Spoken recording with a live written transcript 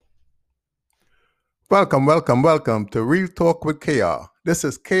Welcome to Real Talk with KR. This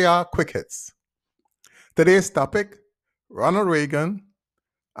is KR Quick Hits. Today's topic, Ronald Reagan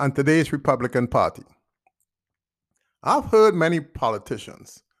and today's Republican Party. I've heard many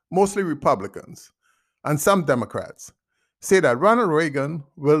politicians, mostly Republicans, and some Democrats, say that Ronald Reagan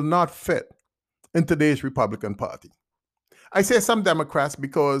will not fit in today's Republican Party. I say some Democrats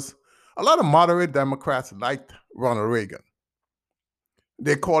because a lot of moderate Democrats liked Ronald Reagan.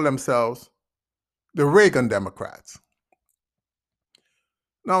 They call themselves the Reagan Democrats.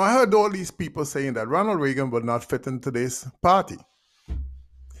 Now, I heard all these people saying that Ronald Reagan will not fit in today's party.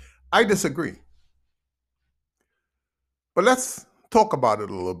 I disagree. But let's talk about it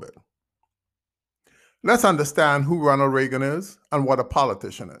a little bit. Let's understand who Ronald Reagan is and what a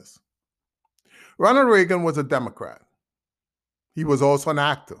politician is. Ronald Reagan was a Democrat. He was also an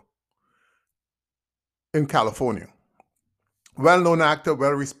actor in California. Well-known actor,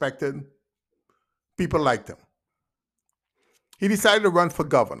 well-respected. People liked him. He decided to run for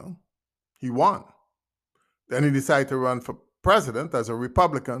governor. He won. Then he decided to run for president as a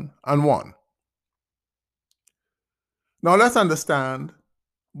Republican and won. Now let's understand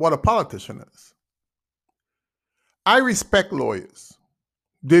what a politician is. I respect lawyers.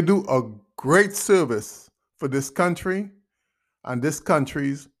 They do a great service for this country and this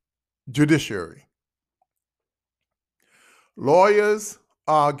country's judiciary. Lawyers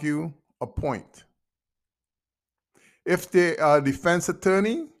argue a point. If they are a defense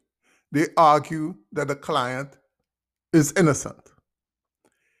attorney, they argue that the client is innocent.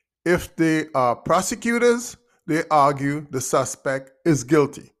 If they are prosecutors, they argue the suspect is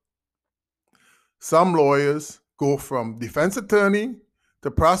guilty. Some lawyers go from defense attorney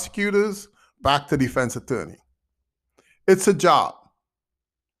to prosecutors back to defense attorney. It's a job.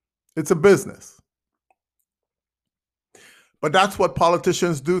 It's a business. But that's what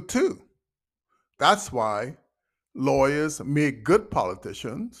politicians do too. That's why lawyers make good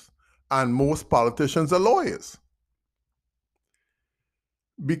politicians, and most politicians are lawyers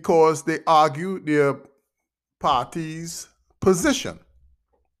because they argue their party's position.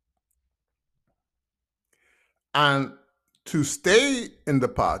 And to stay in the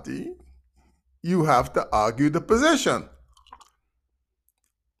party, you have to argue the position.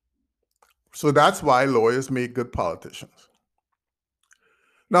 So that's why lawyers make good politicians.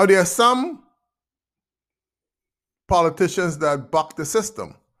 Now, there are some politicians that buck the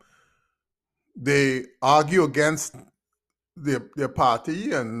system. They argue against their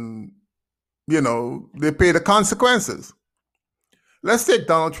party and, they pay the consequences. Let's take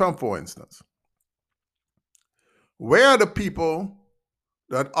Donald Trump, for instance. Where are the people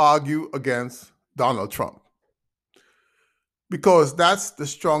that argue against Donald Trump? Because that's the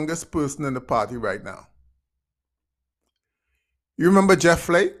strongest person in the party right now. You remember Jeff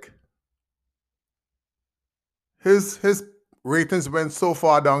Flake? His ratings went so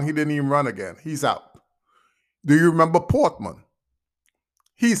far down, he didn't even run again. He's out. Do you remember Portman?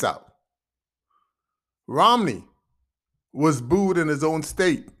 He's out. Romney was booed in his own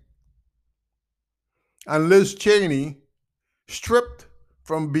state. And Liz Cheney stripped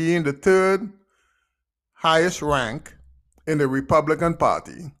from being the third highest rank in the Republican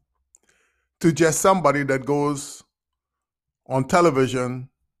Party to just somebody that goes on television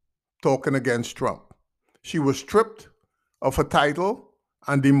talking against Trump. She was stripped of her title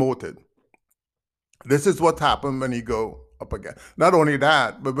and demoted. This is what happened when you go up again. Not only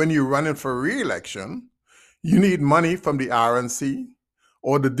that, but when you're running for re-election, you need money from the RNC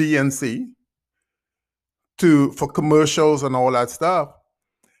or the DNC for commercials and all that stuff.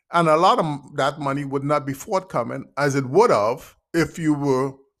 And a lot of that money would not be forthcoming as it would have if you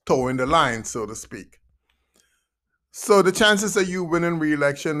were towing the line, so to speak. So the chances of you winning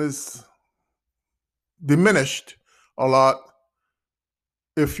re-election is diminished a lot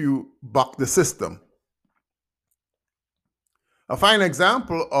if you buck the system. A fine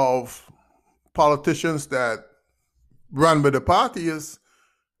example of politicians that run with the party is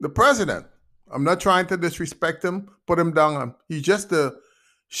the president. I'm not trying to disrespect him, put him down. He's just a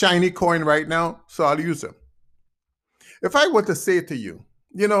shiny coin right now, so I'll use him. If I were to say to you,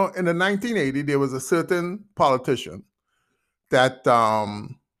 in the 1980s, there was a certain politician that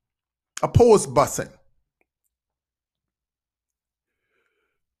opposed busing.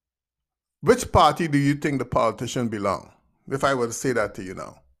 Which party do you think the politician belonged? If I were to say that to you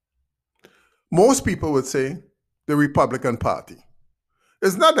now. Most people would say the Republican Party.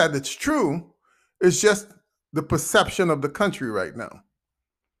 It's not that it's true, it's just the perception of the country right now.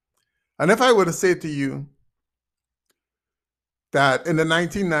 And if I were to say to you that in the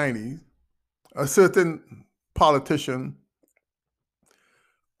 1990s, a certain politician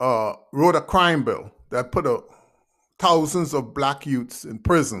wrote a crime bill that put thousands of black youths in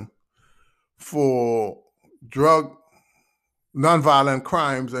prison for drug, nonviolent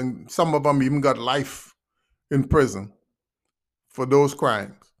crimes, and some of them even got life in prison for those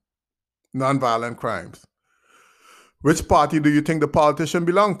crimes, nonviolent crimes. Which party do you think the politician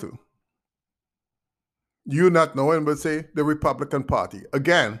belonged to? You not knowing, but say the Republican Party.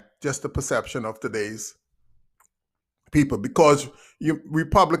 Again, just the perception of today's people, because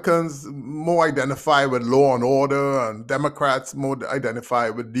Republicans more identify with law and order, and Democrats more identify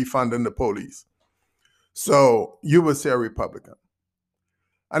with defunding the police. So you would say a Republican.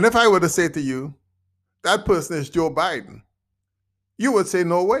 And if I were to say to you, that person is Joe Biden, you would say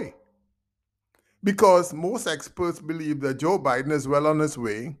no way. Because most experts believe that Joe Biden is well on his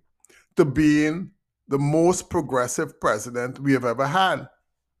way to being the most progressive president we have ever had,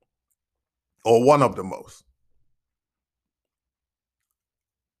 or one of the most.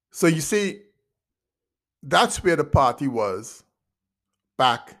 So you see, that's where the party was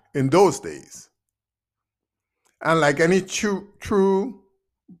back in those days. And like any true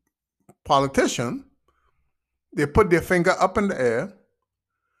politician, they put their finger up in the air,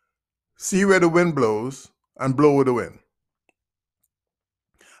 see where the wind blows, and blow with the wind.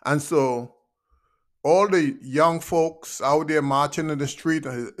 And so all the young folks out there marching in the street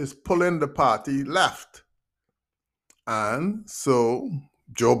is pulling the party left. And so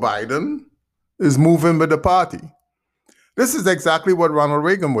Joe Biden is moving with the party. This is exactly what Ronald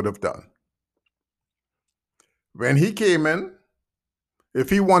Reagan would have done. When he came in, if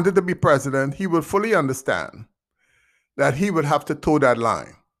he wanted to be president, he would fully understand that he would have to toe that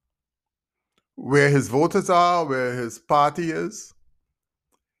line, where his voters are, where his party is.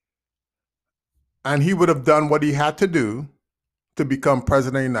 And he would have done what he had to do to become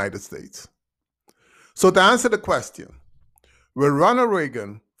president of the United States. So to answer the question, will Ronald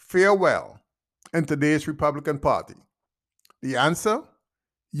Reagan fare well in today's Republican Party? The answer,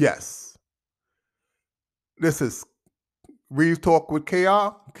 yes. This is Real Talk with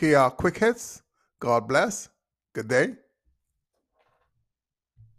KR Quick Hits. God bless. Good day.